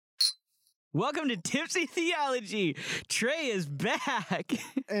Welcome to Tipsy Theology. Trey is back.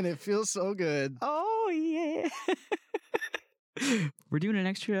 And it feels so good. Oh yeah. We're doing an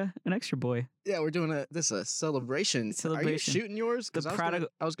extra boy. Yeah, we're doing a celebration. Are you shooting yours? Because I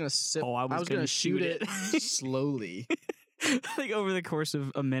was gonna sip. Oh, I was gonna shoot it slowly. Like over the course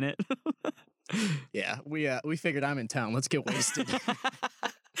of a minute. Yeah, we figured I'm in town. Let's get wasted.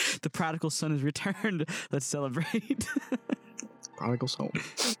 The prodigal son has returned. Let's celebrate. Prodigal's home.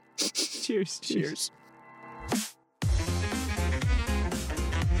 Cheers. Cheers.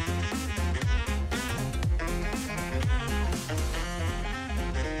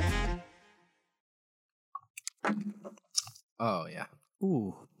 Oh yeah.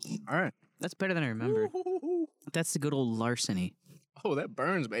 Ooh, All right. that's better than I remembered. That's the good old larceny. Oh, that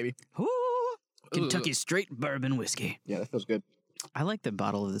burns, baby. Ooh, Kentucky straight bourbon whiskey. Yeah, that feels good. I like the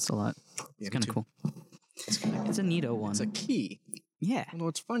bottle of this a lot. Yeah, It's kind of cool. It's a neato one. It's a key. Yeah. You know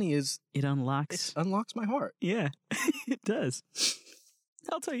what's funny is It unlocks. it unlocks my heart. Yeah, it does.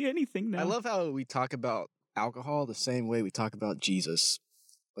 I'll tell you anything now. I love how we talk about alcohol the same way we talk about Jesus.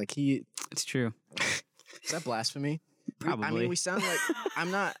 Like It's true. is that blasphemy? Probably. I mean, we sound like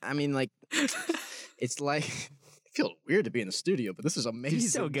I'm not. I mean, like it's like it feels weird to be in the studio, but this is amazing.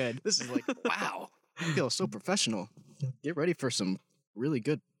 He's so good. This is like wow. I feel so professional. Get ready for some really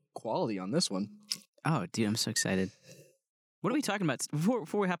good quality on this one. Oh, dude, I'm so excited. What are we talking about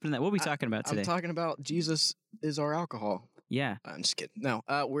before we hop into that? What are we talking about today? I'm talking about Jesus is our alcohol. Yeah, I'm just kidding. No,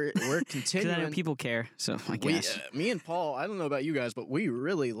 we're because continuing. I know people care. So I guess. Me and Paul. I don't know about you guys, but we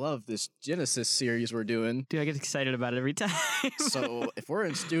really love this Genesis series we're doing. Dude, I get excited about it every time. So if we're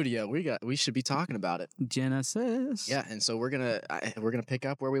in studio, we should be talking about it. Genesis. Yeah, and so we're gonna pick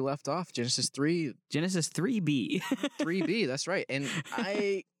up where we left off. Genesis 3, Genesis 3b. 3b. That's right. And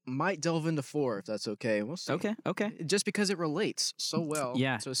I might delve into 4 if that's okay. We'll see. Okay. Just because it relates so well.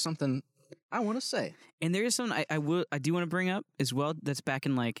 Yeah. So it's something I want to say. And there is something I do want to bring up as well. That's back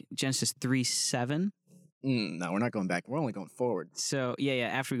in like Genesis 3:7. No, we're not going back. We're only going forward. So yeah.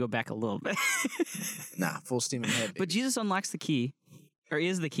 After we go back a little bit. Nah, full steam ahead. But Jesus unlocks the key, or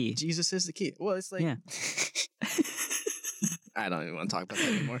is the key. Jesus is the key. Well, it's like Yeah. I don't even want to talk about that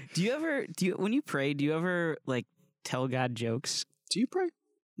anymore. When you pray, do you ever like tell God jokes? Do you pray?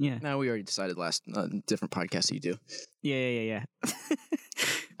 Yeah. No, we already decided last different podcast that you do. Yeah.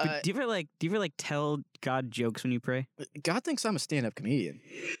 But do you ever tell God jokes when you pray? God thinks I'm a stand-up comedian.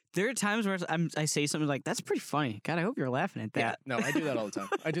 There are times where I say something like, "That's pretty funny." God, I hope you're laughing at that. Yeah, no, I do that all the time.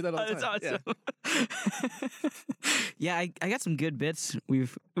 That's awesome. Yeah, I got some good bits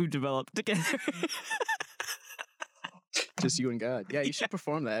we've developed together. Just you and God. Yeah, you should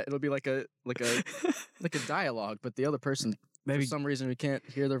perform that. It'll be like a dialogue, but the other person, for some reason, we can't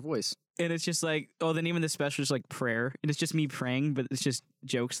hear their voice. And it's just like, the name of the special is like prayer, and it's just me praying, but it's just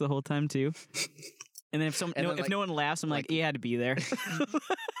jokes the whole time too. And then if no one laughs, I'm like, you had to be there.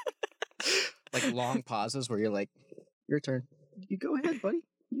 Like long pauses where you're like, your turn. You go ahead, buddy.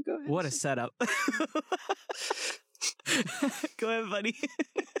 You go ahead. What a setup. Go ahead, buddy.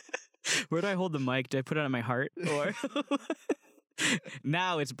 Where do I hold the mic? Do I put it on my heart? Or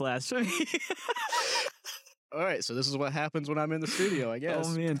now it's blasphemy. All right, so this is what happens when I'm in the studio, I guess. Oh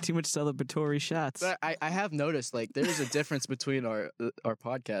man, too much celebratory shots. But I have noticed like there's a difference between our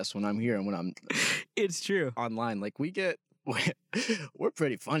podcast when I'm here and when I'm It's true. online. Like we're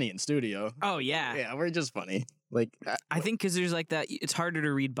pretty funny in studio. Oh yeah. Yeah, we're just funny. Like I think because there's like that, it's harder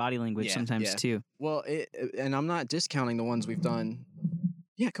to read body language sometimes too. Well, and I'm not discounting the ones we've done.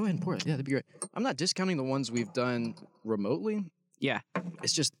 Yeah, go ahead and pour it. Yeah, that'd be great. I'm not discounting the ones we've done remotely. Yeah.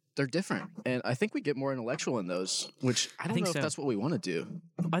 It's just they're different, and I think we get more intellectual in those. Which I don't know if that's what we want to do.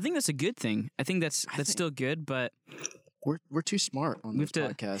 I think that's a good thing. I think that's still good, but we're too smart on those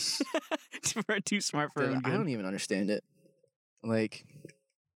podcasts. We're too smart for I don't even understand it. Like,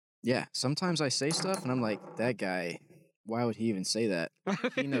 yeah, sometimes I say stuff and I'm like, that guy, why would he even say that?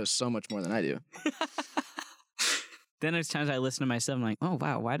 He knows so much more than I do. Then there's times I listen to myself and I'm like, oh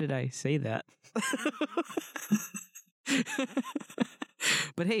wow, why did I say that?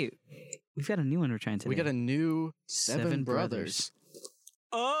 But hey, we've got a new one we're trying today. We got a new Seven Brothers.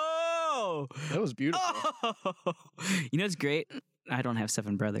 Oh! That was beautiful. Oh! You know what's great? I don't have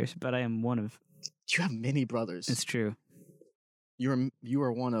 7 brothers, but I am one of... You have many brothers. It's true. You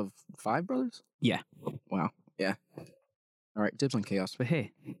are one of 5 brothers? Yeah. Wow. Yeah. All right, dibs on chaos. But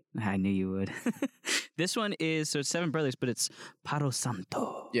hey, I knew you would. This one is, so it's 7 brothers, but it's Palo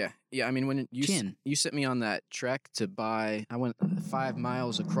Santo. Yeah. I mean, when you sent me on that trek to buy, I went 5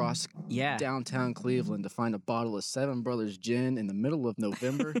 miles across downtown Cleveland to find a bottle of 7 Brothers gin in the middle of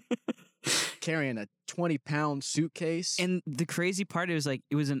November. carrying a 20-pound suitcase. And the crazy part is like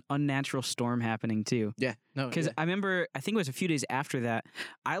it was an unnatural storm happening too. Yeah, no, Because I remember, I think it was a few days after that,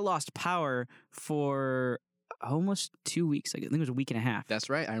 I lost power for almost 2 weeks. I think it was a week and a half. That's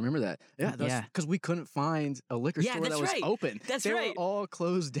right. I remember that. Yeah, Yeah. because we couldn't find a liquor store that was open. They were all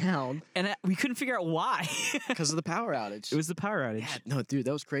closed down. And we couldn't figure out why. Because of the power outage. It was the power outage. Yeah, no, dude,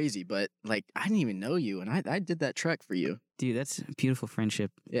 that was crazy. But like, I didn't even know you, and I did that trek for you. Dude, that's a beautiful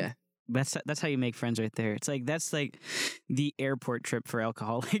friendship. Yeah. That's how you make friends right there. It's like that's like the airport trip for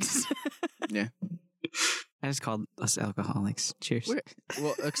alcoholics. Yeah. I just called us alcoholics. Cheers.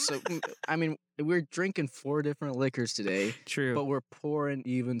 I mean, we're drinking 4 different liquors today. True. But we're pouring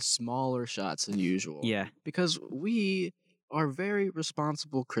even smaller shots than usual. Yeah. Because we are very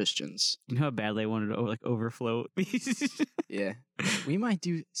responsible Christians. You know how badly I wanted to overflow these? Yeah. We might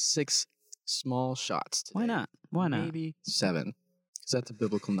do 6 small shots today. Why not? Why not? Maybe 7. Because that's a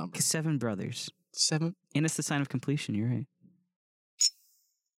biblical number. 7 brothers. 7? And it's the sign of completion. You're right.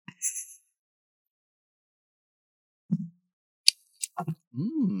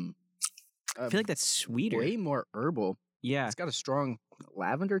 I feel like that's sweeter. Way more herbal. Yeah. It's got a strong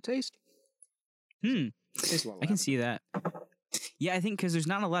lavender taste. I can see that. Yeah, I think because there's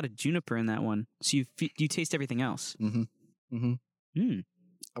not a lot of juniper in that one, so you taste everything else. Are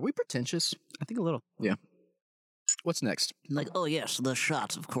we pretentious? I think a little. Yeah. What's next? Like, oh yes, the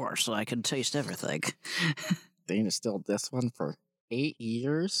shots, of course, so I can taste everything. Dane distilled this one for 8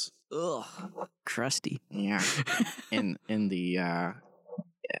 years. Ugh, crusty. Yeah. in the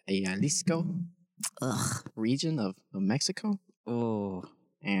Jalisco region of Mexico. Oh.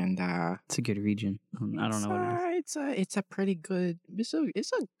 And it's a good region. I don't know what it is. It's a pretty good. It's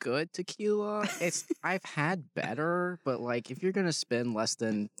a good tequila. I've had better, but like if you're gonna spend less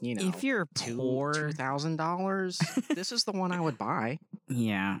than if you're poor, $2,000, this is the one I would buy.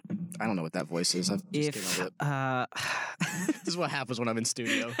 Yeah. I don't know what that voice is. This is what happens when I'm in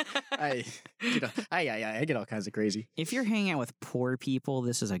studio. I get all kinds of crazy. If you're hanging out with poor people,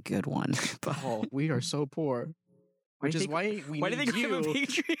 this is a good one. Oh, we are so poor. Which is why we need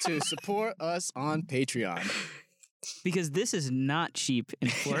you to support us on Patreon. Because this is not cheap in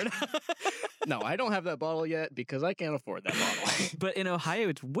Florida. No, I don't have that bottle yet because I can't afford that bottle. But in Ohio,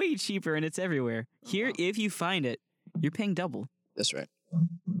 it's way cheaper and it's everywhere. Here, if you find it, you're paying double. That's right.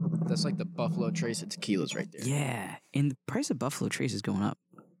 That's like the Buffalo Trace of tequilas right there. Yeah, and the price of Buffalo Trace is going up.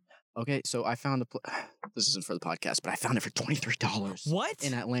 Okay, so I found this isn't for the podcast, but I found it for $23. What?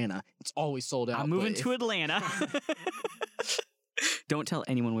 In Atlanta. It's always sold out. I'm moving to Atlanta. Don't tell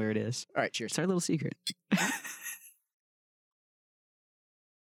anyone where it is. All right, cheers. It's our little secret.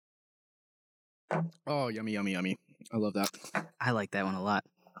 Oh, yummy, yummy, yummy. I love that. I like that one a lot.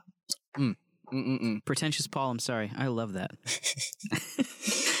 Pretentious Paul, I'm sorry. I love that.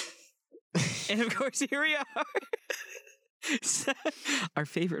 And of course, here we are. Our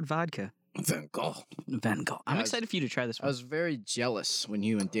favorite vodka. Van Gogh. I'm excited for you to try this one. I was very jealous when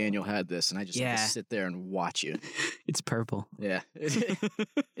you and Daniel had this, and I just had to sit there and watch you. It's purple. Yeah. It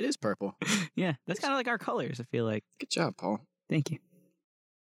is purple. Yeah, that's kind of like our colors, I feel like. Good job, Paul. Thank you.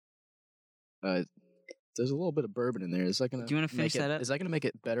 There's a little bit of bourbon in there. Is that gonna? Do you want to finish that up? Is that gonna make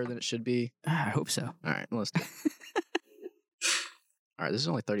it better than it should be? I hope so. All right, let's do it. All right, this is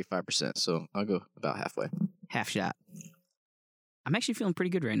only 35%, so I'll go about halfway. Half shot. I'm actually feeling pretty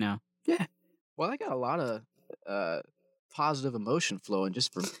good right now. Yeah. Well, I got a lot of positive emotion flowing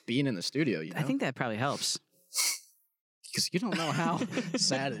just from being in the studio. You know? I think that probably helps. Because you don't know how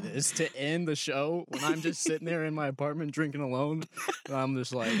sad it is to end the show when I'm just sitting there in my apartment drinking alone. And I'm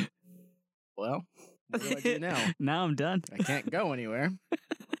just like, well, what do I do now? Now I'm done. I can't go anywhere.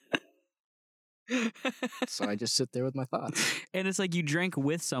 So I just sit there with my thoughts. And it's like you drank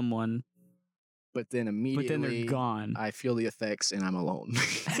with someone. But then immediately they're gone. I feel the effects and I'm alone.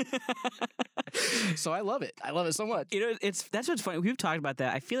 So I love it. I love it so much. You know, that's what's funny. We've talked about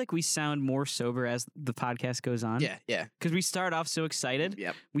that. I feel like we sound more sober as the podcast goes on. Yeah. Because we start off so excited.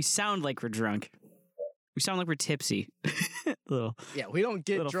 Yep. We sound like we're drunk. We sound like we're tipsy. Yeah, we don't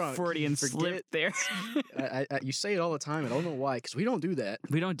get drunk. Freudian slip there. You say it all the time. I don't know why, because we don't do that.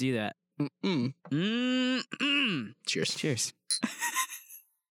 We don't do that. Cheers. Cheers.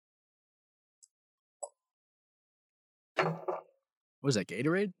 What is that,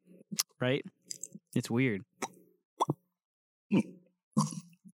 Gatorade? Right? It's weird.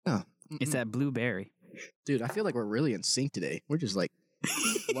 Oh, it's that blueberry. Dude, I feel like we're really in sync today. We're just like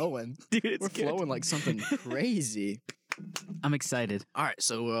flowing. Dude, we're flowing like something crazy. I'm excited. All right,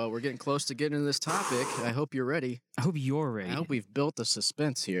 so we're getting close to getting into this topic. I hope you're ready. I hope you're ready. I hope we've built the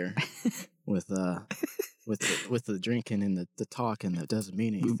suspense here with the drinking and the talking that doesn't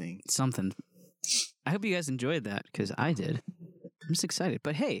mean anything. Something. I hope you guys enjoyed that because I did. I'm just excited.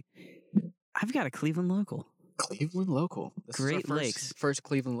 But hey, I've got a Cleveland local. Cleveland local. This Great is our Lakes. First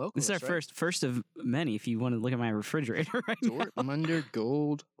Cleveland local. This is our first of many. If you want to look at my refrigerator right now. Dortmunder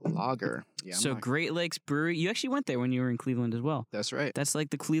Gold Lager. Yeah. So Great Lakes Brewery. You actually went there when you were in Cleveland as well. That's right. That's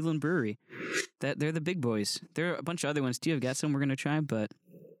like the Cleveland Brewery. They're the big boys. There are a bunch of other ones too. I've got some we're gonna try, but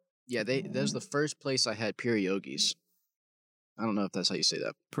yeah, that's the first place I had pierogies. I don't know if that's how you say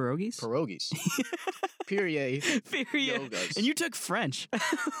that. Pierogies? Pierogies. Period. Yogas. And you took French.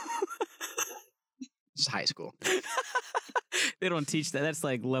 It's high school. They don't teach that. That's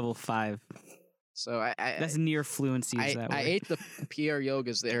like level 5. So that's near fluency. I ate the Pierre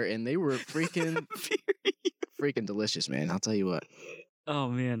Yogas there, and they were freaking delicious, man. I'll tell you what. Oh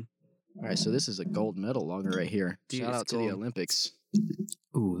man! All right, so this is a gold medal lager right here. Dude, shout out to the Olympics.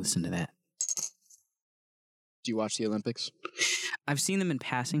 Ooh, listen to that. Do you watch the Olympics? I've seen them in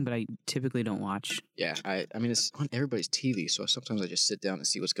passing, but I typically don't watch. Yeah, I mean it's on everybody's TV, so sometimes I just sit down and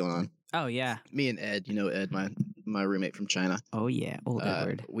see what's going on. Oh yeah. Me and Ed, Ed, my roommate from China. Oh yeah, old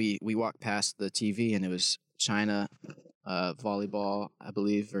Edward. We walked past the TV and it was China volleyball, I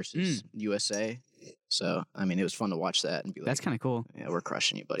believe, versus USA. So I mean, it was fun to watch that and be like, that's kind of cool. Yeah, we're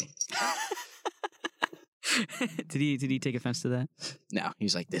crushing you, buddy. Did he take offense to that? No,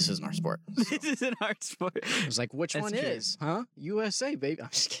 he's like, this isn't our sport. So. This isn't our sport. I was like, which one is? Huh? USA, baby. I'm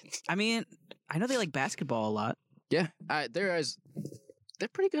just kidding. I mean, I know they like basketball a lot. Yeah, they're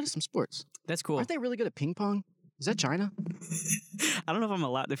pretty good at some sports. That's cool. Aren't they really good at ping pong? Is that China? I don't know if I'm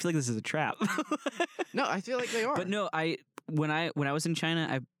allowed. I feel like this is a trap. No, I feel like they are. But no, when I was in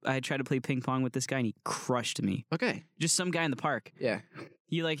China, I tried to play ping pong with this guy and he crushed me. Okay. Just some guy in the park. Yeah.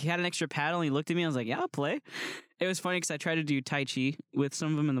 He had an extra paddle and he looked at me. I was like, yeah, I'll play. It was funny because I tried to do Tai Chi with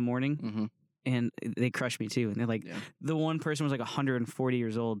some of them in the morning and they crushed me too. And they're like, the one person was like 140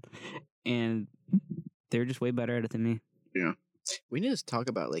 years old and they're just way better at it than me. Yeah. We need to talk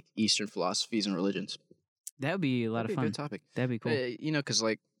about like Eastern philosophies and religions. That would be a lot of fun. A good topic. That'd be cool. Because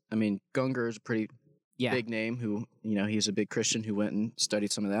Gungor is a pretty big name who, he's a big Christian who went and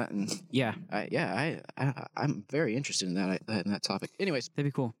studied some of that. And I'm very interested in that topic. Anyways.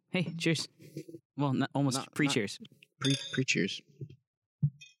 That'd be cool. Hey, cheers. Well, pre-cheers. Pre-cheers.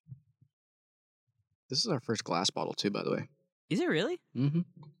 This is our first glass bottle too, by the way. Is it really? Mm-hmm.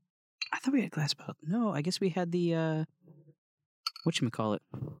 I thought we had glass bottle. No, I guess we had the, whatchamacallit?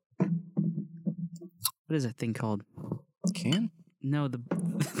 What is that thing called? Can? No, the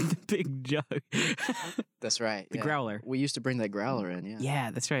big jug. That's right. The growler. We used to bring that growler in, yeah.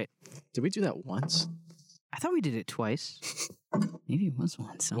 Yeah, that's right. Did we do that once? I thought we did it twice. Maybe it was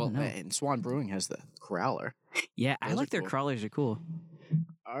once. Well, and Swan Brewing has the growler. Yeah, I like their crawlers. Are cool.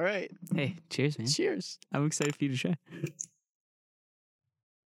 All right. Hey, cheers, man. Cheers. I'm excited for you to try.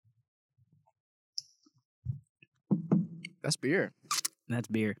 That's beer. That's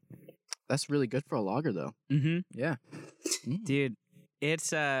beer. That's really good for a lager, though. Mm-hmm. Yeah. Dude, it's,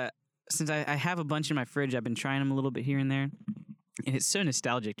 since I have a bunch in my fridge, I've been trying them a little bit here and there. And it's so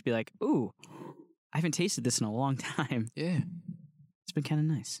nostalgic to be like, ooh, I haven't tasted this in a long time. Yeah. It's been kind of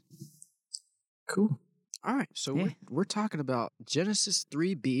nice. Cool. All right. So we're talking about Genesis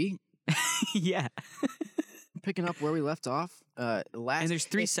 3B. Yeah. Picking up where we left off. And there's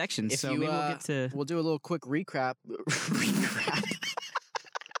 3 sections, so maybe we'll get to... We'll do a little quick recap.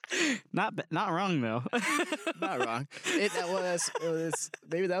 Not wrong, though. Not wrong. Maybe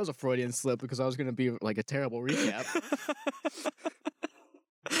that was a Freudian slip because I was going to be like a terrible recap.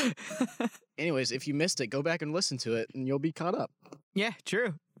 Anyways, if you missed it, go back and listen to it and you'll be caught up. Yeah,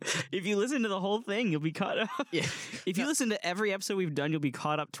 true. If you listen to the whole thing, you'll be caught up. Yeah. If you listen to every episode we've done, you'll be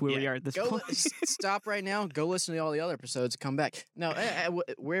caught up to where we are at this point. Stop right now. Go listen to all the other episodes. Come back. No,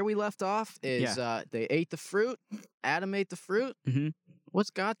 where we left off is they ate the fruit. Adam ate the fruit. Mm-hmm. What's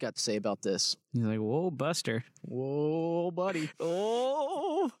God got to say about this? He's like, whoa, Buster. Whoa, buddy.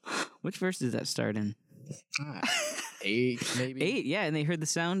 Oh. Which verse does that start in? 8, maybe. 8, yeah, and they heard the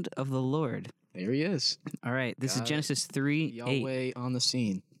sound of the Lord. There he is. All right, this is Genesis 3, Yahweh 8. on the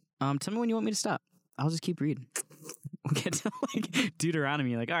scene. Tell me when you want me to stop. I'll just keep reading. We'll get to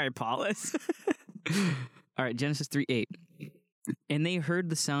Deuteronomy. All right, Paulus. All right, Genesis 3, 8. And they heard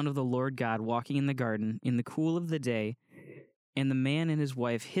the sound of the Lord God walking in the garden in the cool of the day, and the man and his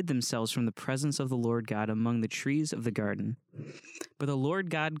wife hid themselves from the presence of the Lord God among the trees of the garden. But the Lord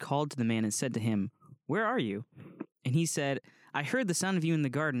God called to the man and said to him, "Where are you?" And he said, "I heard the sound of you in the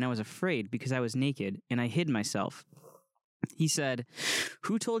garden, and I was afraid because I was naked, and I hid myself." He said,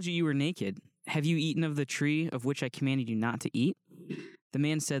 "Who told you you were naked? Have you eaten of the tree of which I commanded you not to eat?" The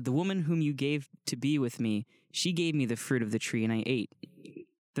man said, "The woman whom you gave to be with me, she gave me the fruit of the tree, and I ate."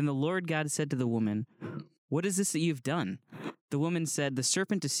 Then the Lord God said to the woman, "What is this that you've done?" The woman said, "The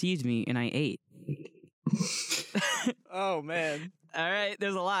serpent deceived me, and I ate." Oh man, All right,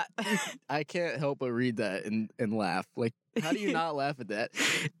 there's a lot. I can't help but read that and laugh. Like, how do you not laugh at that?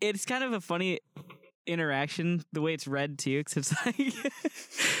 It's kind of a funny interaction, the way it's read too, because it's like,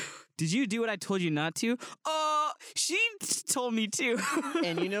 did you do what I told you not to? She told me to.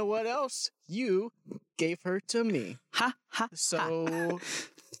 And you know what else? You gave her to me. Ha ha. So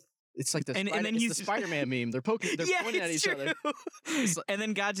it's like the And then it's he's the Spider-Man meme. They're pointing at it's each true. other. And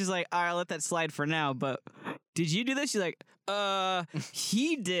then God's just like, all right, I'll let that slide for now. But did you do this? She's like,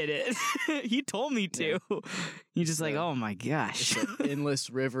 he did it. He told me to. You're just like, Yeah. oh my gosh. It's an endless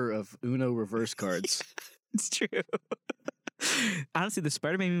river of Uno reverse cards. It's true. Honestly, the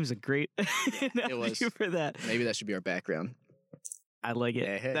Spider-Man meme was a great analogy for that. Maybe that should be our background. I like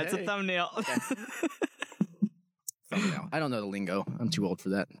it. Hey, That's hey. a thumbnail. Thumbnail. I don't know the lingo. I'm too old for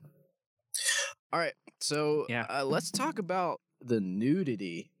that. All right, so Yeah. let's talk about the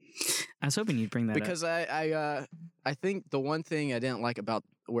nudity, I was hoping you'd bring that because I think the one thing I didn't like about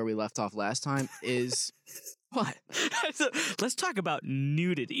where we left off last time is what? up. So, let's talk about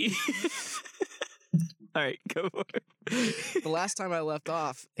nudity. All right, go for it. The last time I left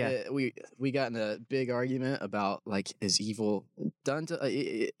off, we got in a big argument about, like, is evil done to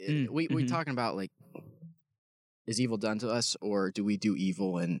we mhm. talking about, like, is evil done to us, or do we do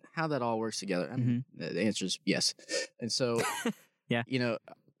evil, and how that all works together? I mean, the answer is yes. And so, Yeah. you know,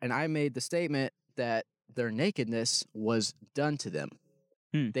 and I made the statement that their nakedness was done to them.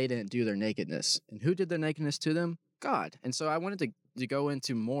 They didn't do their nakedness. And who did their nakedness to them? God. And so I wanted to go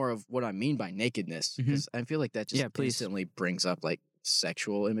into more of what I mean by nakedness, because I feel like that just instantly brings up, like,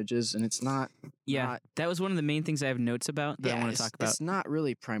 sexual images, and it's not. That was one of the main things I have notes about that I want to talk about. It's not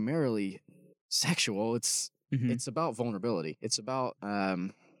really primarily sexual. It's about vulnerability. It's about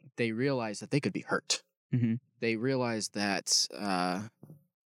they realize that they could be hurt. They realize that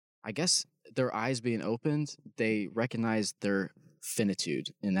I guess their eyes being opened, they recognize their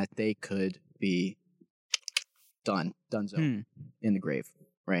finitude and that they could be donezo in the grave,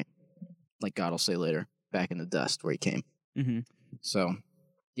 right? Like God will say later, back in the dust where he came. So,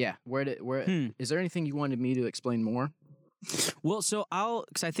 yeah, is there anything you wanted me to explain more? Well, so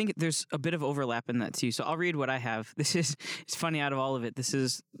because I think there's a bit of overlap in that too. So I'll read what I have. It's funny, out of all of it, this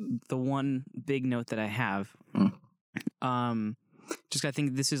is the one big note that I have. Just I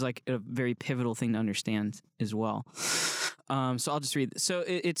think this is like a very pivotal thing to understand as well. So I'll just read. So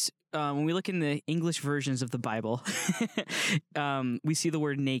it's when we look in the English versions of the Bible, we see the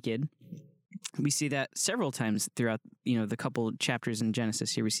word naked. We see that several times throughout, the couple chapters in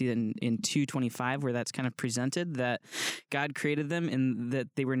Genesis here. We see that in 2:25, where that's kind of presented, that God created them and that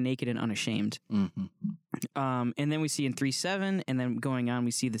they were naked and unashamed. And then we see in 3:7, and then going on,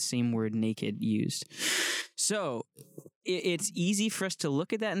 we see the same word naked used. So it's easy for us to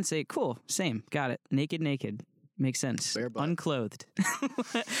look at that and say, cool, same, got it. Naked. Makes sense. Bare butt. Unclothed.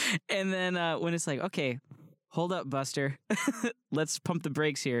 And then when it's like, okay, hold up, Buster. Let's pump the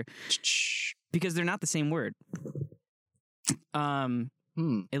brakes here. Because they're not the same word. At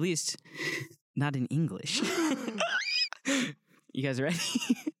least not in English. You guys ready?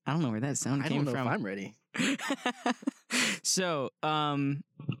 I don't know where that sound came from. I don't know if I'm ready. So,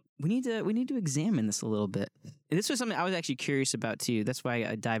 we need to examine this a little bit. And this was something I was actually curious about too. That's why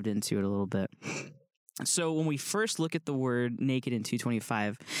I dived into it a little bit. So when we first look at the word naked in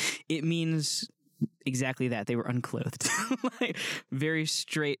 2:25, it means exactly that. They were unclothed. Like, very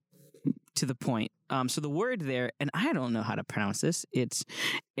straight to the point. So the word there, and I don't know how to pronounce this, it's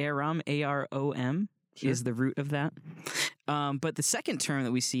arom, A-R-O-M, is the root of that. But the second term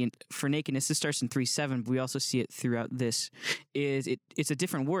that we see for nakedness, this starts in 3:7, but we also see it throughout this, it's a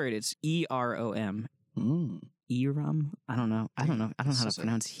different word. It's E-R-O-M. Eram? I don't know. I don't know how to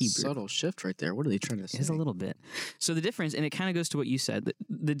pronounce Hebrew. Subtle shift right there. What are they trying to say? It's a little bit. So the difference, and it kind of goes to what you said,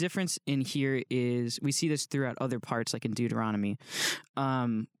 the difference in here is, we see this throughout other parts, like in Deuteronomy,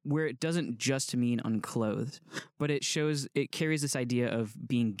 where it doesn't just mean unclothed, but it carries this idea of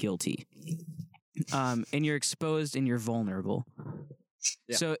being guilty. And you're exposed and you're vulnerable.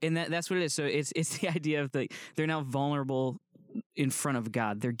 Yeah. So, and that's what it is. So it's the idea of they're now vulnerable in front of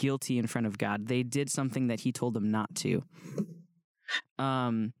God. They're guilty in front of God. They did something that he told them not to.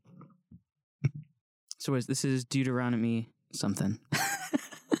 So this is Deuteronomy something.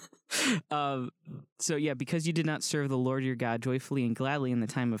 So yeah, because you did not serve the Lord your God joyfully and gladly in the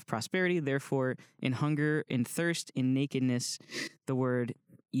time of prosperity, therefore in hunger, in thirst, in nakedness, the word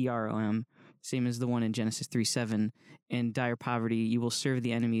EROM, same as the one in Genesis 3:7, in dire poverty, you will serve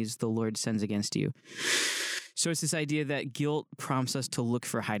the enemies the Lord sends against you. So it's this idea that guilt prompts us to look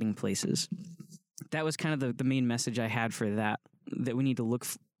for hiding places. That was kind of the main message I had for that we need to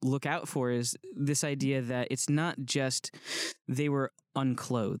look out for, is this idea that it's not just they were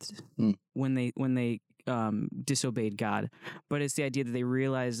unclothed when they disobeyed God, but it's the idea that they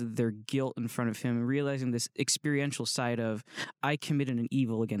realized their guilt in front of Him, realizing this experiential side of, I committed an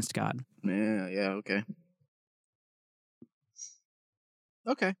evil against God. Yeah, okay.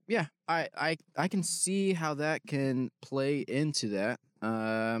 Okay, yeah, I can see how that can play into that.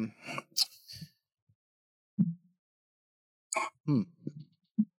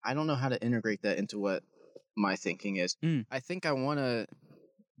 I don't know how to integrate that into what my thinking is. I think I want to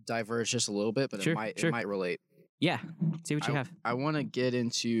diverge just a little bit, but Sure. it might relate. Yeah, see what you have. I want to get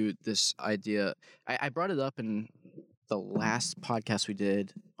into this idea. I brought it up in the last podcast we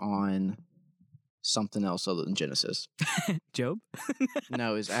did on something else other than Genesis. Job?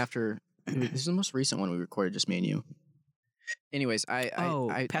 No, it was after. This is the most recent one we recorded, just me and you. Anyways,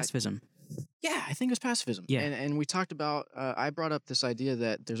 pacifism. Yeah, I think it was pacifism. Yeah. And we talked about, I brought up this idea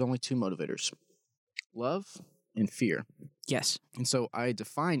that there's only two motivators, love and fear. Yes. And so I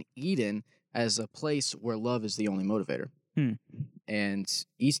define Eden as a place where love is the only motivator. And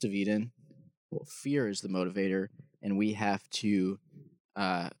east of Eden, well, fear is the motivator, and we have to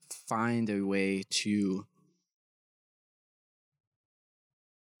find a way to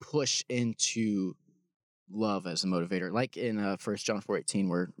push into love as a motivator, like in 1 John 4:18,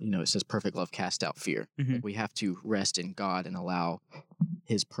 where it says perfect love casts out fear. Like, we have to rest in God and allow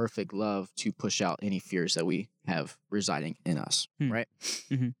His perfect love to push out any fears that we have residing in us, right?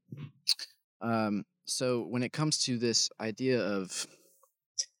 So when it comes to this idea of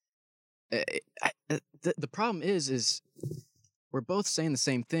the problem is we're both saying the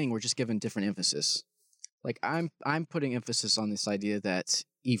same thing, we're just giving different emphasis. Like, I'm putting emphasis on this idea that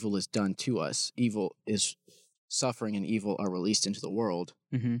evil is done to us. Evil is suffering, and evil are released into the world.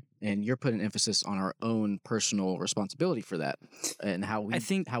 And you're putting emphasis on our own personal responsibility for that, and how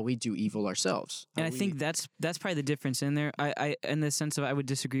we do evil ourselves. And I think that's probably the difference in there. I in the sense of, I would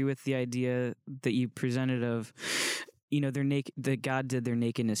disagree with the idea that you presented of, they're naked, that God did their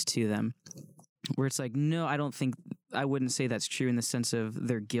nakedness to them. Where it's like, no, I wouldn't say that's true in the sense of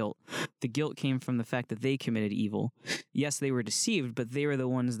their guilt. The guilt came from the fact that they committed evil. Yes, they were deceived, but they were the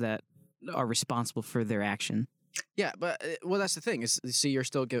ones that are responsible for their action. Yeah, but that's the thing. Is, see, you're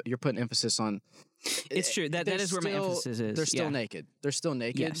putting emphasis on. It's true. That is where my emphasis is. They're still naked. They're still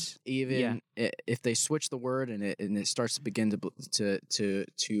naked. Yes. Even if they switch the word and it starts to begin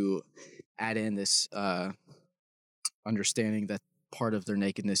to add in this understanding that part of their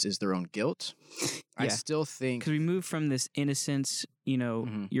nakedness is their own guilt. I still think, because we move from this innocence,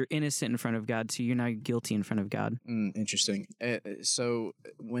 you're innocent in front of God, to you're now guilty in front of God. Interesting. So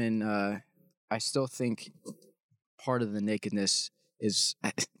when I still think part of the nakedness is,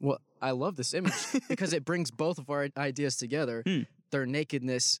 well, I love this image because it brings both of our ideas together. Their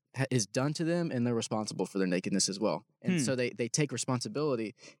nakedness is done to them, and they're responsible for their nakedness as well. And so they take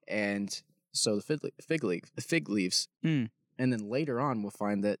responsibility, and so the fig leaves. And then later on, we'll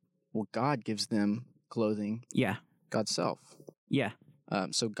find that, well, God gives them clothing. Yeah. God's self. Yeah.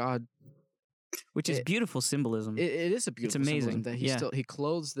 So God, which is beautiful symbolism. It is a beautiful symbolism that he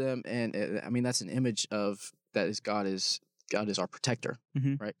clothes them, and that's an image of that is God is our protector,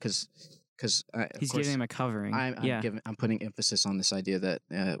 right? Because He's giving them a covering. I'm putting emphasis on this idea that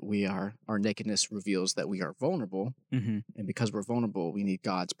our nakedness reveals that we are vulnerable, and because we're vulnerable, we need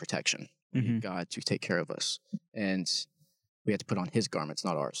God's protection. We need God to take care of us, and we have to put on His garments,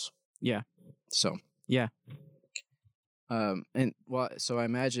 not ours. Yeah. So. Yeah. So I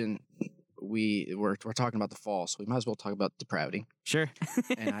imagine we're talking about the fall, so we might as well talk about depravity. Sure.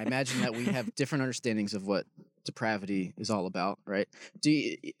 And I imagine that we have different understandings of what depravity is all about, right?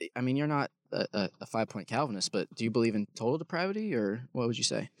 You're not a 5-point Calvinist, but do you believe in total depravity, or what would you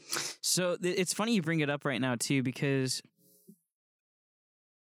say? So it's funny you bring it up right now too, because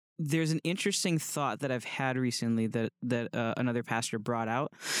there's an interesting thought that I've had recently that another pastor brought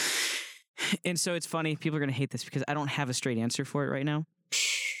out. And so it's funny, people are going to hate this because I don't have a straight answer for it right now.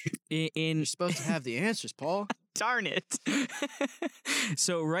 You're supposed to have the answers, Paul. Darn it.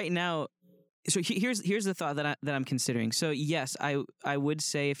 So right now, here's the thought that I'm considering. So yes, I would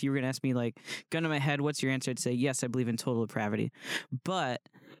say, if you were going to ask me, like, gun to my head, what's your answer? I'd say yes, I believe in total depravity. But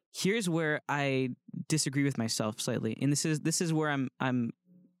here's where I disagree with myself slightly, and this is where I'm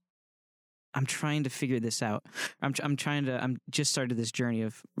trying to figure this out. I'm just started this journey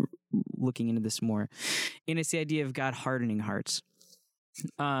of looking into this more, and it's the idea of God hardening hearts.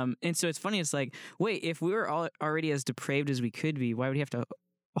 And so it's funny. It's like, wait, if we were already as depraved as we could be, why would He have to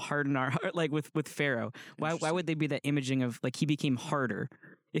harden our heart, like with Pharaoh? Why would they be that imaging of like he became harder?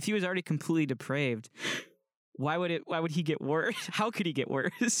 If he was already completely depraved, why would he get worse? How could he get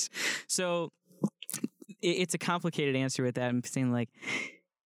worse? So it's a complicated answer with that. I'm saying like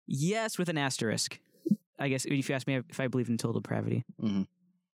yes with an asterisk. I guess if you ask me if I believe in total depravity. Mm-hmm.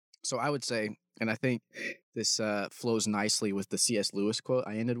 So I would say, and I think this flows nicely with the C.S. Lewis quote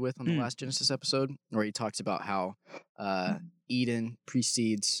I ended with on the last Genesis episode, where he talks about how Eden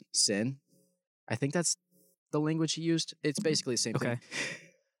precedes sin. I think that's the language he used. It's basically the same thing.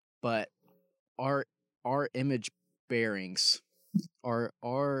 But our image bearings,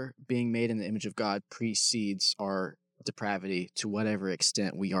 our being made in the image of God precedes our depravity to whatever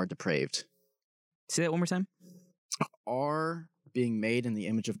extent we are depraved. Say that one more time. Our being made in the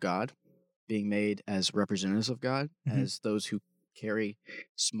image of God, being made as representatives of God, as those who carry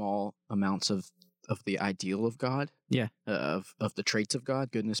small amounts of the ideal of God, of the traits of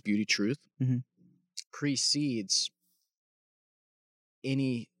God, goodness, beauty, truth, precedes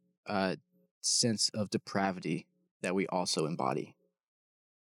any sense of depravity that we also embody.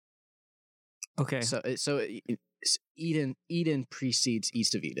 Okay. So Eden precedes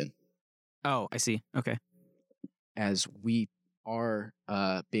east of Eden. Oh, I see. Okay. As we are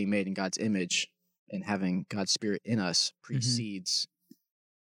being made in God's image and having God's Spirit in us precedes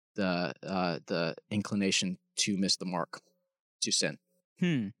the inclination to miss the mark, to sin.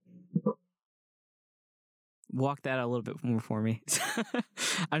 Walk that out a little bit more for me.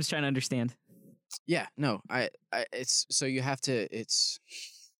 I'm just trying to understand. Yeah, no, it's so you have to.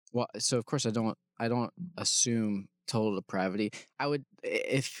 Well, so of course I don't assume total depravity. I would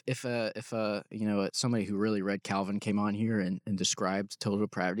if somebody who really read Calvin came on here and described total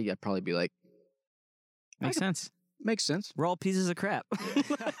depravity, I'd probably be like, makes sense. Makes sense. We're all pieces of crap.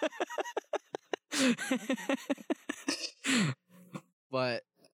 But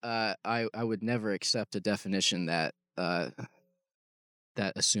I would never accept a definition that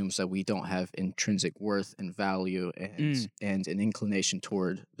assumes that we don't have intrinsic worth and value and an inclination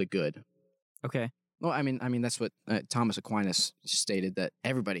toward the good. Okay. Well, I mean that's what Thomas Aquinas stated, that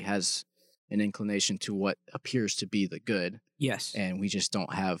everybody has an inclination to what appears to be the good. Yes. And we just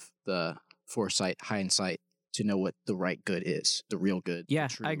don't have the foresight, hindsight to know what the right good is, the real good. Yeah,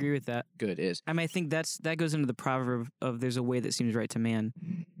 I agree with that. Good is. I mean, I think that goes into the proverb of "there's a way that seems right to man,"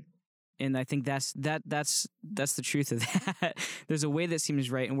 and I think that's the truth of that. There's a way that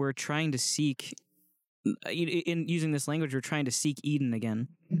seems right, and we're trying to seek. In using this language, we're trying to seek Eden again.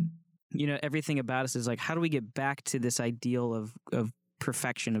 Everything about us is like, how do we get back to this ideal of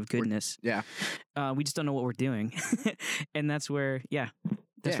perfection, of goodness? We just don't know what we're doing, and that's where,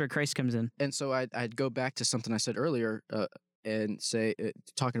 that's where Christ comes in. And so I'd go back to something I said earlier, and say,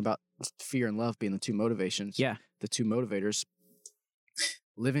 talking about fear and love being the two motivations. Yeah, the two motivators.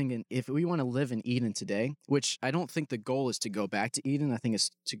 If we want to live in Eden today, which I don't think the goal is to go back to Eden. I think it's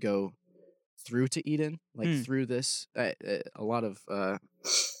to go through to Eden, through this. A lot of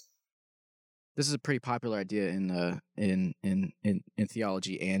this is a pretty popular idea in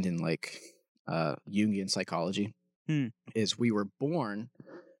theology and in Jungian psychology. Is we were born.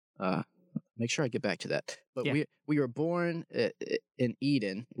 Make sure I get back to that. But we were born in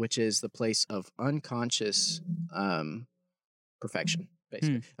Eden, which is the place of unconscious perfection.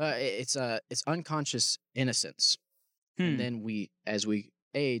 Basically, it's unconscious innocence, and then as we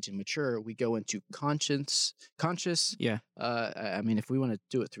age and mature, we go into conscious. Yeah. I mean, if we want to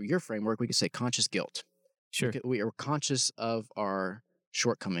do it through your framework, we could say conscious guilt. Sure. We are conscious of our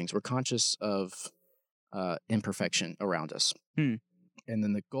shortcomings. We're conscious of imperfection around us. And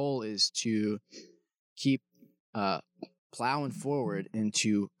then the goal is to keep plowing forward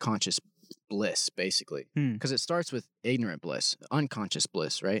into conscious bliss, basically, because it starts with ignorant bliss, unconscious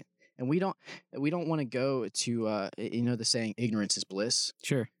bliss, right? And we don't want to go to the saying ignorance is bliss.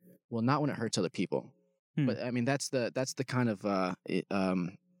 Sure. Well, not when it hurts other people. But I mean that's the kind of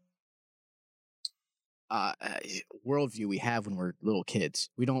worldview we have when we're little kids.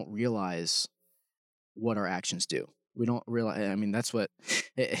 We don't realize what our actions do. We don't realize. I mean, that's what.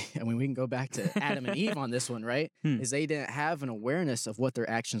 I mean, we can go back to Adam and Eve on this one, right? Is they didn't have an awareness of what their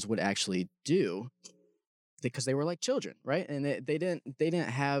actions would actually do, because they were like children, right? And they didn't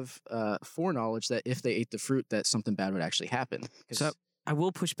have foreknowledge that if they ate the fruit, that something bad would actually happen. So I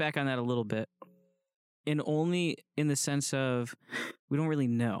will push back on that a little bit, and only in the sense of we don't really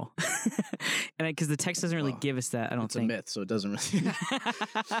know, and because the text doesn't really give us that. I don't think it's a myth, so it doesn't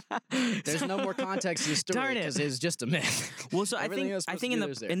really. There's no more context to the story because it's just a myth. Well, so I think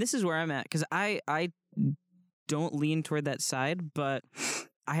and this is where I'm at, because I don't lean toward that side, but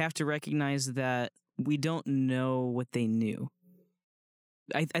I have to recognize that we don't know what they knew.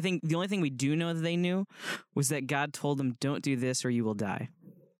 I think the only thing we do know that they knew was that God told them, "Don't do this, or you will die."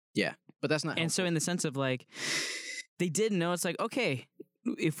 Yeah, but that's not. And helpful. so, in the sense of like, they did know. It's like, okay,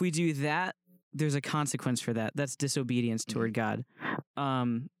 if we do that, there's a consequence for that. That's disobedience toward God.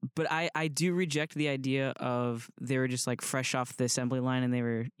 But I do reject the idea of they were just like fresh off the assembly line and they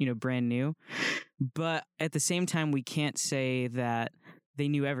were, brand new. But at the same time, we can't say that they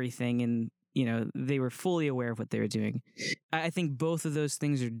knew everything and, they were fully aware of what they were doing. I think both of those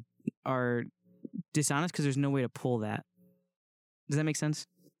things are dishonest because there's no way to pull that. Does that make sense?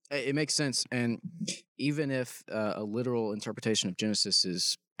 It makes sense. And even if a literal interpretation of Genesis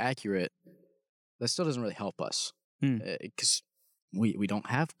is accurate, that still doesn't really help us because we don't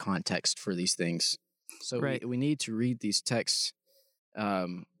have context for these things. So right. we need to read these texts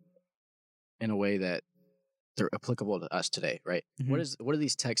in a way that they're applicable to us today, right? Mm-hmm. What do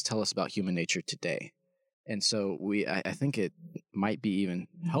these texts tell us about human nature today? And so I think it might be even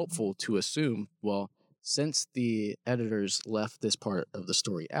helpful to assume, well, since the editors left this part of the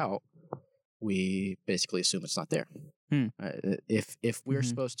story out, we basically assume it's not there. If we're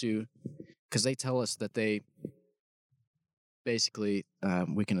supposed to, because they tell us that they basically,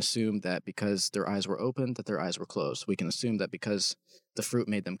 we can assume that because their eyes were open, that their eyes were closed. We can assume that because the fruit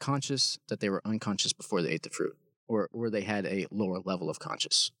made them conscious, that they were unconscious before they ate the fruit, or they had a lower level of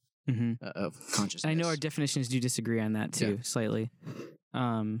consciousness. I know our definitions do disagree on that too, slightly.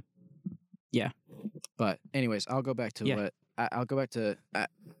 Yeah. But anyways, I'll go back to what I'll go back to.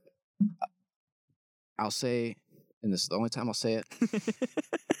 I'll say, and this is the only time I'll say it.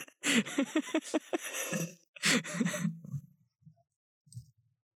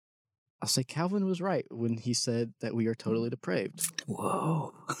 I'll say Calvin was right when he said that we are totally depraved.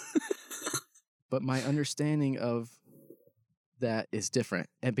 Whoa. But my understanding of that is different.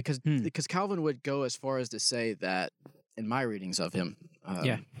 And because Calvin would go as far as to say that in my readings of him,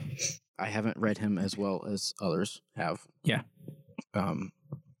 I haven't read him as well as others have. Yeah.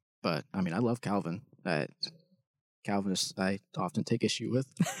 But I mean, I love Calvin. Calvinists I often take issue with.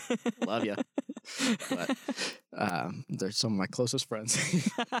 Love you. But they're some of my closest friends.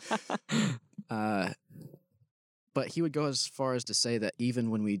 But he would go as far as to say that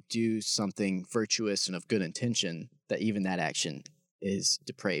even when we do something virtuous and of good intention, that even that action is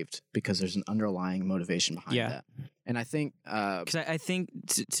depraved because there's an underlying motivation behind that. And I think... Because I think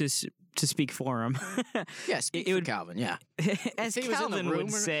to speak for him... speak for Calvin, As Calvin would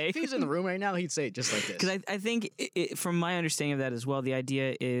say... If he was in the room right now, he'd say it just like this. Because I think, from my understanding of that as well, the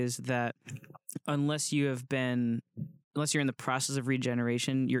idea is that unless you're in the process of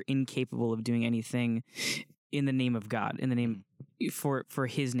regeneration, you're incapable of doing anything in the name of God, in the name for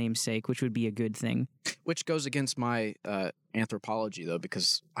His name's sake, which would be a good thing. Which goes against my anthropology, though,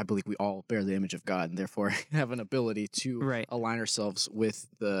 because I believe we all bear the image of God and therefore have an ability to align ourselves with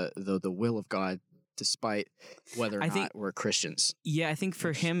the will of God, despite whether or not we're Christians. Yeah, I think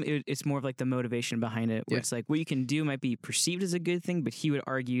for him, it's more of like the motivation behind it, where it's like what you can do might be perceived as a good thing, but he would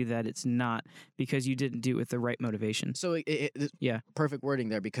argue that it's not because you didn't do it with the right motivation. So, perfect wording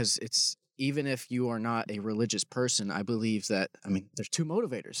there, because it's, even if you are not a religious person, I believe that, there's two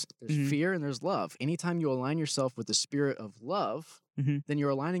motivators. There's fear and there's love. Anytime you align yourself with the spirit of love, then you're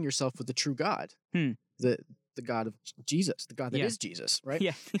aligning yourself with the true God, the God of Jesus, the God that is Jesus, right?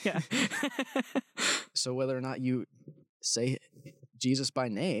 Yeah. So whether or not you say Jesus by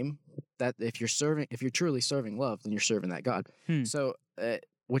name, that if you're truly serving love, then you're serving that God. So,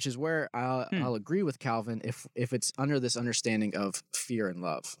 which is where I'll agree with Calvin if it's under this understanding of fear and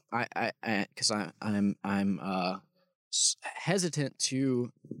love. Because I'm hesitant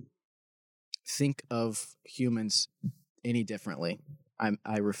to think of humans any differently.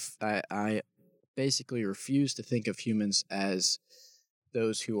 I basically refuse to think of humans as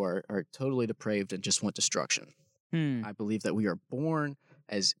those who are totally depraved and just want destruction. I believe that we are born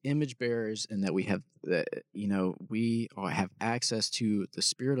as image bearers, and that we have access to the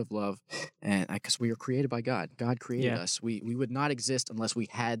spirit of love, and because we are created by God. God created us. We would not exist unless we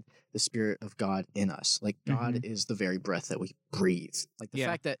had the spirit of God in us. Like God is the very breath that we breathe. Like the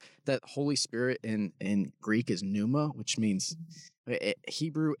fact that Holy Spirit in Greek is pneuma, which means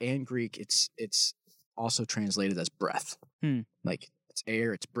Hebrew and Greek, it's also translated as breath. Like it's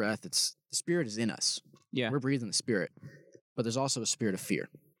air, it's breath. It's the spirit is in us. Yeah, we're breathing the spirit. But there's also a spirit of fear.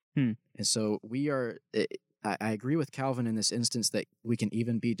 And so we are, I agree with Calvin in this instance that we can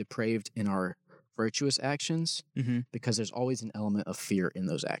even be depraved in our virtuous actions because there's always an element of fear in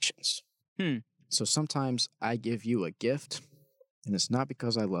those actions. So sometimes I give you a gift, and it's not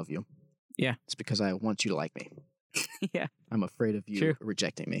because I love you. Yeah. It's because I want you to like me. I'm afraid of you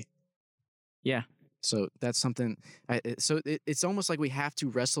rejecting me. Yeah. So that's something. It's almost like we have to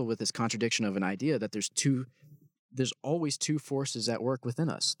wrestle with this contradiction of an idea that there's always two forces at work within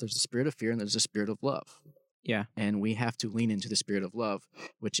us. There's the spirit of fear and there's the spirit of love. Yeah. And we have to lean into the spirit of love,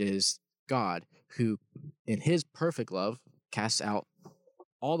 which is God, who in his perfect love casts out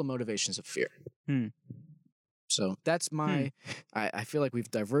all the motivations of fear. So that's my, I feel like we've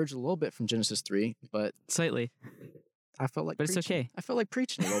diverged a little bit from Genesis 3, but slightly. I felt like But it's okay. I felt like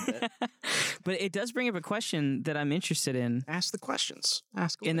preaching a little bit. But it does bring up a question that I'm interested in. Ask the questions.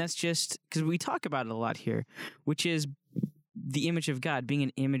 Ask away. And that's just because we talk about it a lot here, which is the image of God, being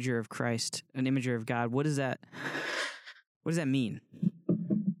an imager of Christ, an imager of God. What does that mean?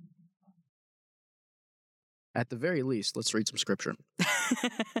 At the very least, let's read some scripture.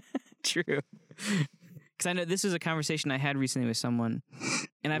 True. Because I know this is a conversation I had recently with someone,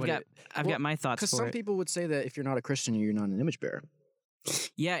 and I've got my thoughts for it. Because some people would say that if you're not a Christian, you're not an image bearer.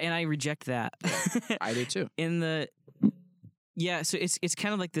 Yeah, and I reject that. I do too. So it's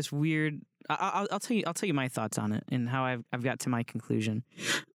kind of like this weird. I'll tell you my thoughts on it and how I've got to my conclusion.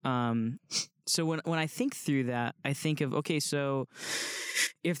 So when I think through that, I think of, okay, so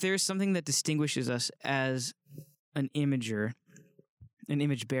if there's something that distinguishes us as an imager, an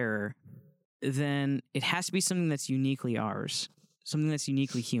image bearer, then it has to be something that's uniquely ours, something that's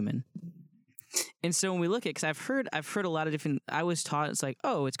uniquely human. And so when we look at, because I've heard a lot of different, I was taught, it's like,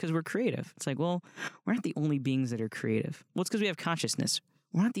 oh, it's because we're creative. It's like, well, we're not the only beings that are creative. Well, it's because we have consciousness.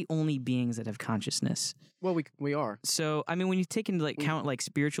 We're not the only beings that have consciousness. Well, we are. So, I mean, when you take into count like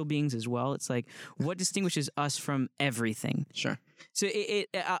spiritual beings as well, it's like, what distinguishes us from everything? Sure. So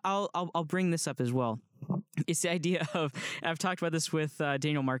I'll bring this up as well. It's the idea of, I've talked about this with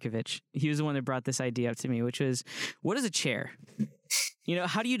Daniel Markovich. He was the one that brought this idea up to me, which was, what is a chair?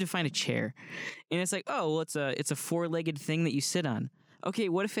 How do you define a chair? And it's like, oh, well, it's a four-legged thing that you sit on. Okay,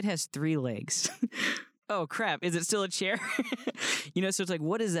 what if it has 3 legs? Oh crap, is it still a chair? So it's like,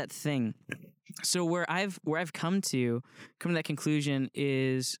 what is that thing? So where I've come to that conclusion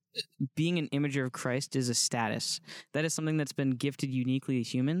is being an imager of Christ is a status. That is something that's been gifted uniquely to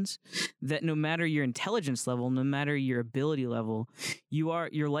humans, that no matter your intelligence level, no matter your ability level,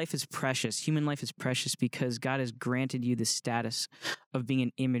 your life is precious. Human life is precious because God has granted you the status of being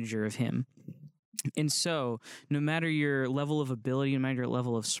an imager of him. And so no matter your level of ability, no matter your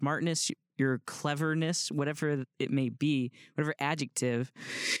level of smartness, your cleverness, whatever it may be, whatever adjective,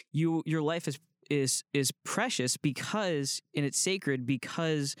 your life is precious because, and it's sacred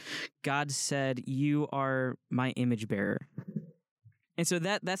because God said, you are my image bearer. And so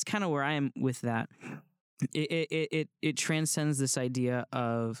that's kind of where I am with that. It transcends this idea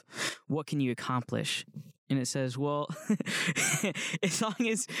of what can you accomplish. And it says, well, as long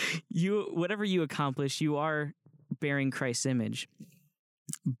as whatever you accomplish, you are bearing Christ's image.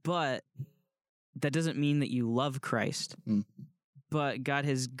 But that doesn't mean that you love Christ. But God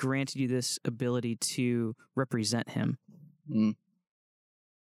has granted you this ability to represent him.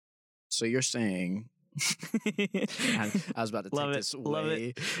 So you're saying... I was about to take this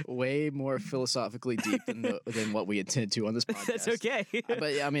way more philosophically deep than what we intended to on this podcast. That's okay.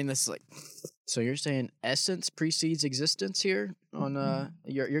 But yeah, I mean, this is like, so you're saying essence precedes existence here on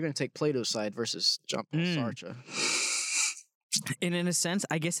you're going to take Plato's side versus Jean-Paul Sartre. And in a sense,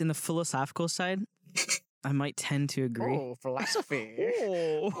 I guess in the philosophical side, I might tend to agree. Oh, philosophy.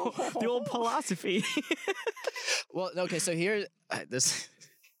 The old philosophy. Well, okay, so here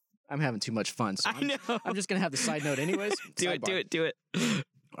I'm having too much fun. So I know. I'm just going to have the side note anyways. Do it.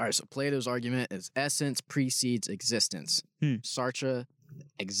 All right, so Plato's argument is essence precedes existence. Sartre,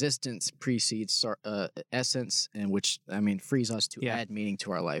 existence precedes essence, and which, I mean, frees us to add meaning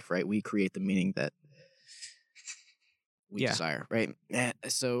to our life, right? We create the meaning that we desire, right?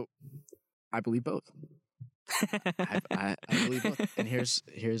 So I believe both. I believe both. And here's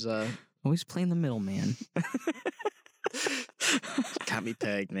always playing the middleman. Got me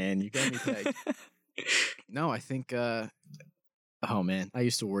pegged, man. You got me pegged. No, I think oh man, I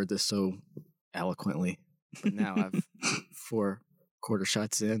used to word this so eloquently. But now I've 4 quarter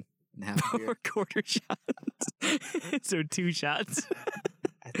shots in and half a beer. 4 quarter shots. So 2 shots.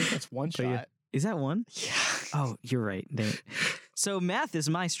 I think that's 1 shot. Yeah. Is that 1? Yeah. Oh, you're right. So math is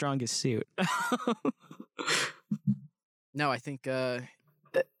my strongest suit. No, I think to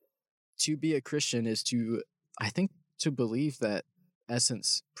be a Christian is to believe that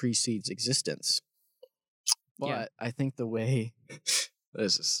essence precedes existence. But I think the way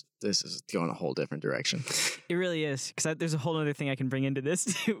this is going a whole different direction. It really is, because there's a whole other thing I can bring into this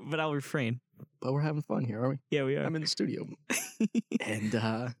too, but I'll refrain. But we're having fun here, are we? Yeah, we are. I'm in the studio,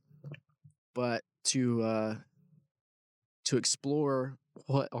 and but to explore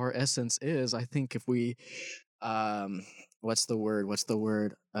what our essence is, I think if we, what's the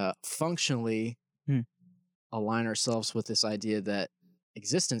word? Functionally align ourselves with this idea that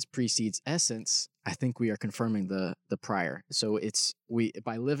existence precedes essence, I think we are confirming the prior. So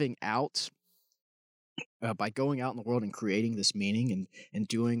by living out, by going out in the world and creating this meaning and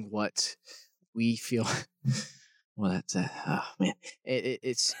doing what we feel. Well, that's oh man,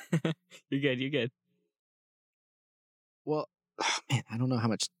 it's You're good. Well, oh man, I don't know how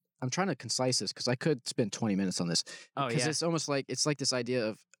much. I'm trying to concise this because I could spend 20 minutes on this. Because it's almost like it's like this idea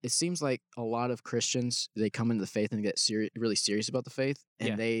of, it seems like a lot of Christians, they come into the faith and get really serious about the faith,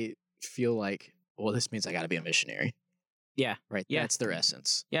 and they feel like, well, this means I got to be a missionary. Yeah. Right. Yeah. That's their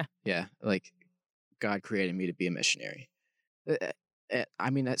essence. Yeah. Yeah. Like God created me to be a missionary. I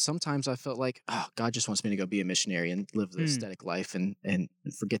mean, sometimes I felt like, oh, God just wants me to go be a missionary and live the aesthetic life and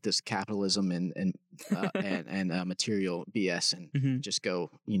forget this capitalism and material BS and just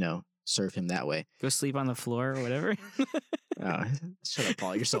go, serve him that way. Go sleep on the floor or whatever. Shut up,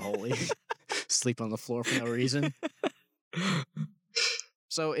 Paul. You're so holy. Sleep on the floor for no reason.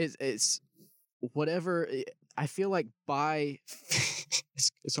 So it's whatever. I feel like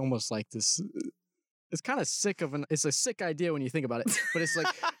it's almost like this. It's kind of it's a sick idea when you think about it, but it's like,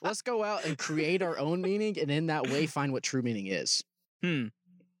 let's go out and create our own meaning and in that way find what true meaning is.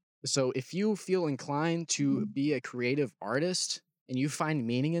 So if you feel inclined to be a creative artist and you find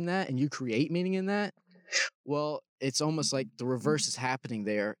meaning in that and you create meaning in that, well, it's almost like the reverse is happening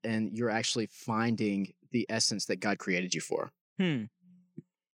there and you're actually finding the essence that God created you for.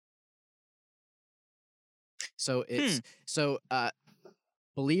 So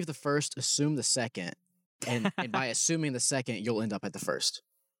believe the first, assume the second, and by assuming the second, you'll end up at the first.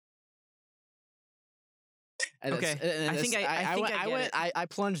 And okay, I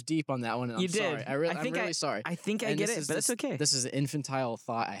plunged deep on that one. And I'm sorry. I'm really sorry. I think I get it, but it's okay. This is an infantile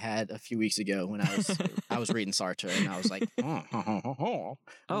thought I had a few weeks ago when I was reading Sartre, and I was like,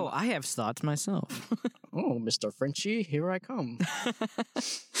 oh, I have thoughts myself. Oh, Mr. Frenchie, here I come.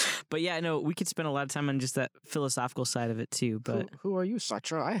 But yeah, no, we could spend a lot of time on just that philosophical side of it too. But who are you,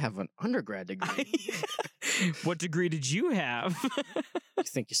 Sartre? I have an undergrad degree. What degree did you have? You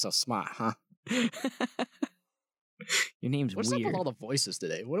think you're so smart, huh? Your name's What's weird. up with all the voices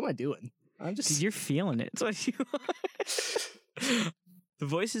today? What am I doing? I'm just. You're feeling it. It's what you are. The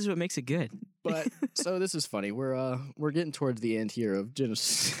voice is what makes it good. But so this is funny. We're getting towards the end here of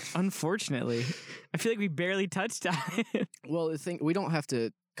Genesis. Unfortunately, I feel like we barely touched on it. Well, the thing, we don't have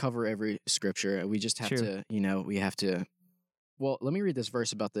to cover every scripture. We just have to, we have to. Well, let me read this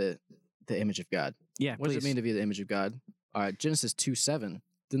verse about the image of God. Yeah. What does it mean to be the image of God? Genesis 2:7.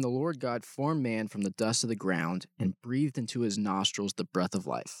 Then the Lord God formed man from the dust of the ground and breathed into his nostrils the breath of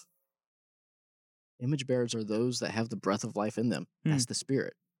life. Image bearers are those that have the breath of life in them. That's the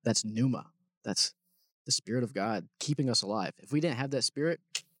spirit. That's pneuma. That's the spirit of God keeping us alive. If we didn't have that spirit,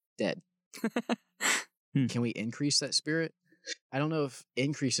 dead. Can we increase that spirit? I don't know if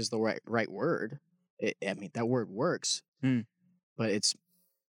increase is the right word. That word works, but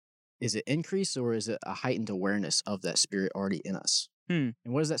is it increase or is it a heightened awareness of that spirit already in us? And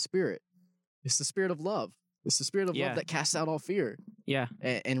what is that spirit? It's the spirit of love. It's the spirit of love that casts out all fear. Yeah.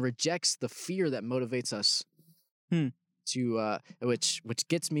 And rejects the fear that motivates us to, which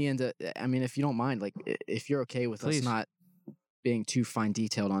gets me into, if you don't mind, like, if you're okay with us not being too fine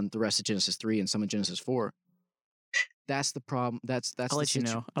detailed on the rest of Genesis 3 and some of Genesis 4, that's the problem. I'll let you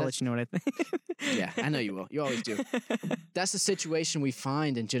know. I'll let you know what I think. Yeah, I know you will. You always do. That's the situation we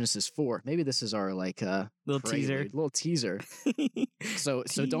find in Genesis 4. Maybe this is our little teaser. So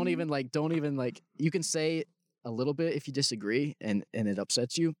don't even you can say a little bit if you disagree and it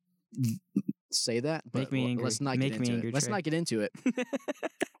upsets you. Say that, but make me angry. Let's not get into it. Let's not get into it.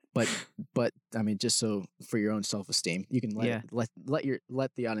 But just so for your own self-esteem, you can let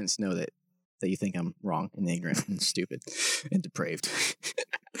the audience know that you think I'm wrong and ignorant and stupid and depraved.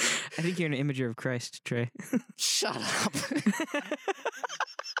 I think you're an imager of Christ, Trey. Shut up.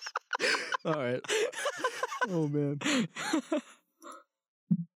 All right. Oh, man.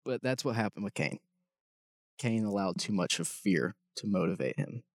 But that's what happened with Cain. Cain allowed too much of fear to motivate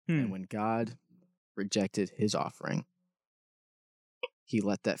him. And when God rejected his offering, he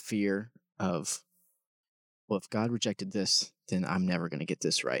let that fear of, well, if God rejected this, then I'm never going to get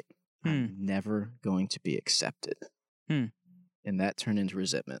this right. I'm never going to be accepted. And that turned into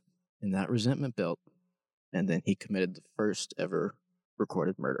resentment. And that resentment built. And then he committed the first ever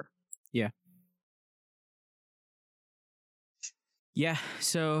recorded murder. Yeah. Yeah,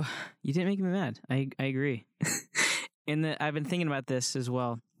 so you didn't make me mad. I agree. And I've been thinking about this as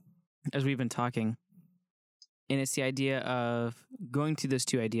well as we've been talking. And it's the idea of going through those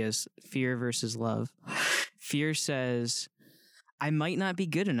two ideas, fear versus love. Fear says, I might not be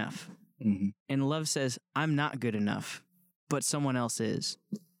good enough. Mm-hmm. And love says, I'm not good enough, but someone else is.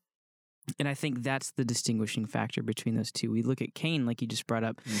 And I think that's the distinguishing factor between those two. We look at Cain, like you just brought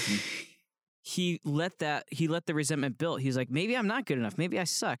up. Mm-hmm. He let the resentment build. He's like, maybe I'm not good enough. Maybe I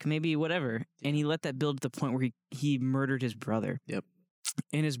suck. Maybe whatever. And he let that build to the point where he murdered his brother. Yep.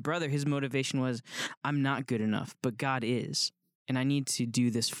 And his brother, his motivation was, I'm not good enough, but God is. And I need to do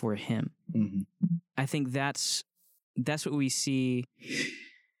this for him. Mm-hmm. I think that's what we see,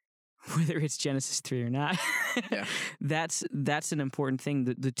 whether it's Genesis 3 or not. Yeah. That's an important thing,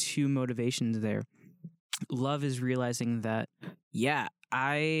 the two motivations there. Love is realizing that, yeah,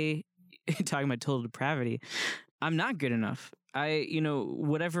 talking about total depravity, I'm not good enough.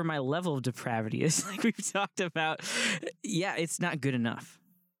 Whatever my level of depravity is, like we've talked about, yeah, it's not good enough.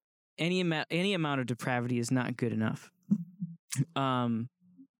 Any amount of depravity is not good enough.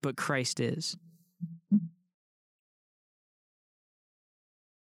 But Christ is.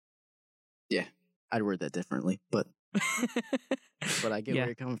 Yeah, I'd word that differently, but I get where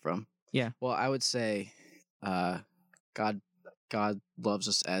you're coming from. Yeah. Well, I would say, God loves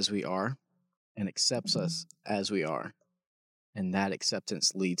us as we are, and accepts us as we are, and that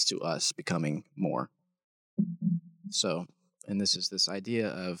acceptance leads to us becoming more. So, and this is this idea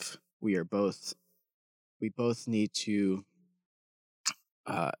of we both need to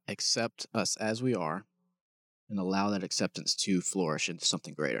accept us as we are, and allow that acceptance to flourish into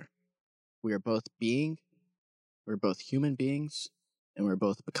something greater. We are both we're both human beings, and we're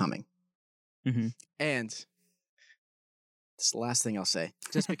both becoming. Mm-hmm. And this is the last thing I'll say,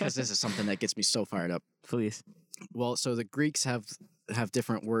 just because this is something that gets me so fired up. Please. Well, so the Greeks have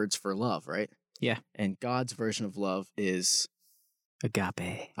different words for love, right? Yeah. And God's version of love is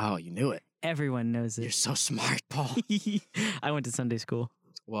agape. Oh, you knew it. Everyone knows it. You're so smart, Paul. I went to Sunday school.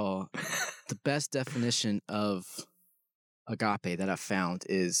 Well, the best definition of agape that I've found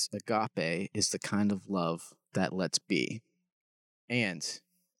is agape is the kind of love that lets be. And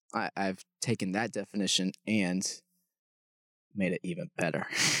I've taken that definition and made it even better.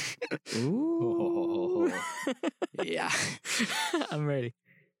 Ooh. Yeah. I'm ready.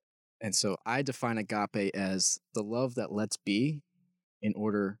 And so I define agape as the love that lets be in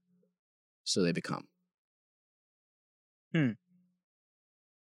order so they become. I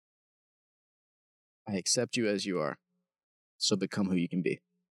accept you as you are, so become who you can be.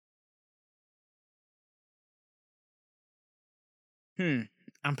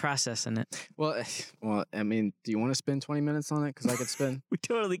 I'm processing it. Well, I mean, do you want to spend 20 minutes on it? Because I could spend. We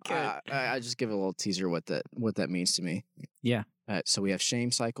totally could. I just give a little teaser what that means to me. Yeah. So we have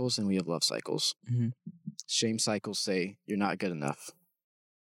shame cycles and we have love cycles. Mm-hmm. Shame cycles say you're not good enough.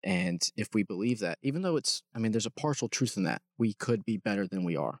 And if we believe that, even though there's a partial truth in that, we could be better than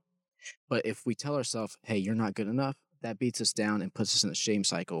we are. But if we tell ourselves, hey, you're not good enough, that beats us down and puts us in a shame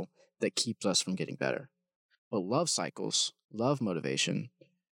cycle that keeps us from getting better. But love cycles, love motivation,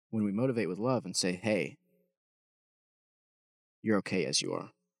 when we motivate with love and say, hey, you're okay as you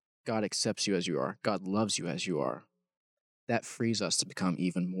are. God accepts you as you are. God loves you as you are. That frees us to become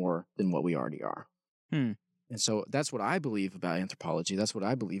even more than what we already are. And so that's what I believe about anthropology. That's what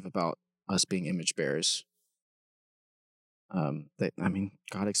I believe about us being image bearers.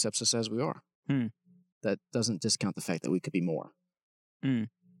 God accepts us as we are. That doesn't discount the fact that we could be more.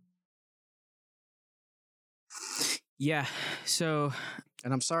 Yeah. So.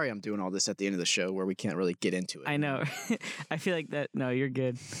 And I'm sorry I'm doing all this at the end of the show where we can't really get into it. I know. I feel like that. No, you're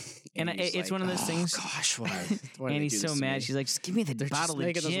good. And it's like, one of those things. Gosh, why Annie's so mad. She's like, just give me the bottle of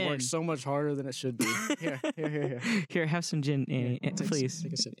gin. They're making us work so much harder than it should be. Here. Here, have some gin, Annie. Please.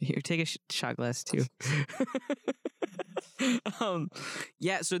 Take a sip. Here, take a shot glass too.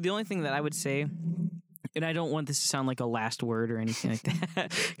 Yeah, so the only thing that I would say, and I don't want this to sound like a last word or anything like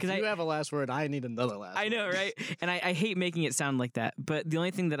that. Because if you have a last word, I need another last word. I know, right? And I hate making it sound like that. But the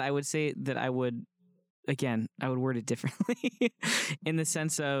only thing that I would say that I would word it differently in the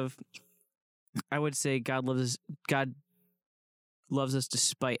sense of, I would say God loves us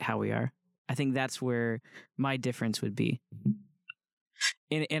despite how we are. I think that's where my difference would be.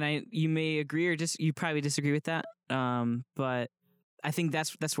 And you may agree or you probably disagree with that. But I think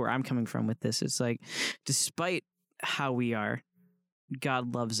that's where I'm coming from with this. It's like, despite how we are,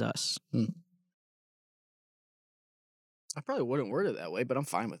 God loves us. I probably wouldn't word it that way, but I'm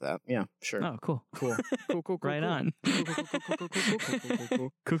fine with that. Yeah, sure. Oh, cool. Cool. Right on.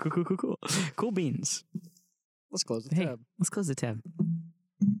 Cool. Cool beans. Let's close the tab. Let's close the tab.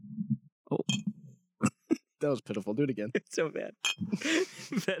 Oh. That was pitiful. Do it again. It's so bad.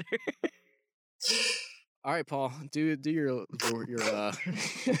 Better. All right, Paul. Do your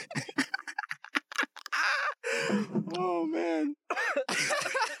Oh man.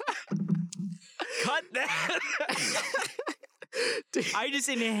 Cut that. I just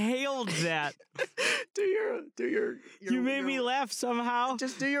inhaled that. Do your You made me laugh somehow.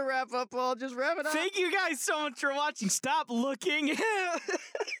 Just do your wrap up, Paul. Just wrap it up. Thank you guys so much for watching. Stop looking. I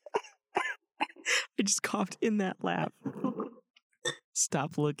just coughed in that laugh.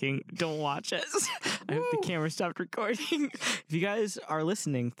 Stop looking. Don't watch us. I hope the camera stopped recording. If you guys are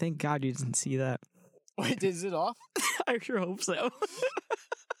listening, thank God you didn't see that. Wait, is it off? I sure hope so.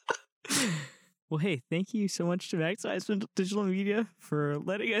 Well, hey, thank you so much to Maximize Digital Media for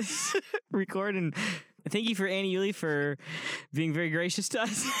letting us record, and thank you for Annie Yuli for being very gracious to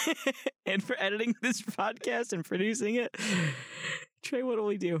us and for editing this podcast and producing it. Trey, what do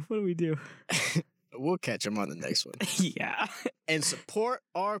we do? What do we do? We'll catch them on the next one. Yeah. And support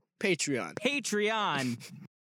our Patreon. Patreon.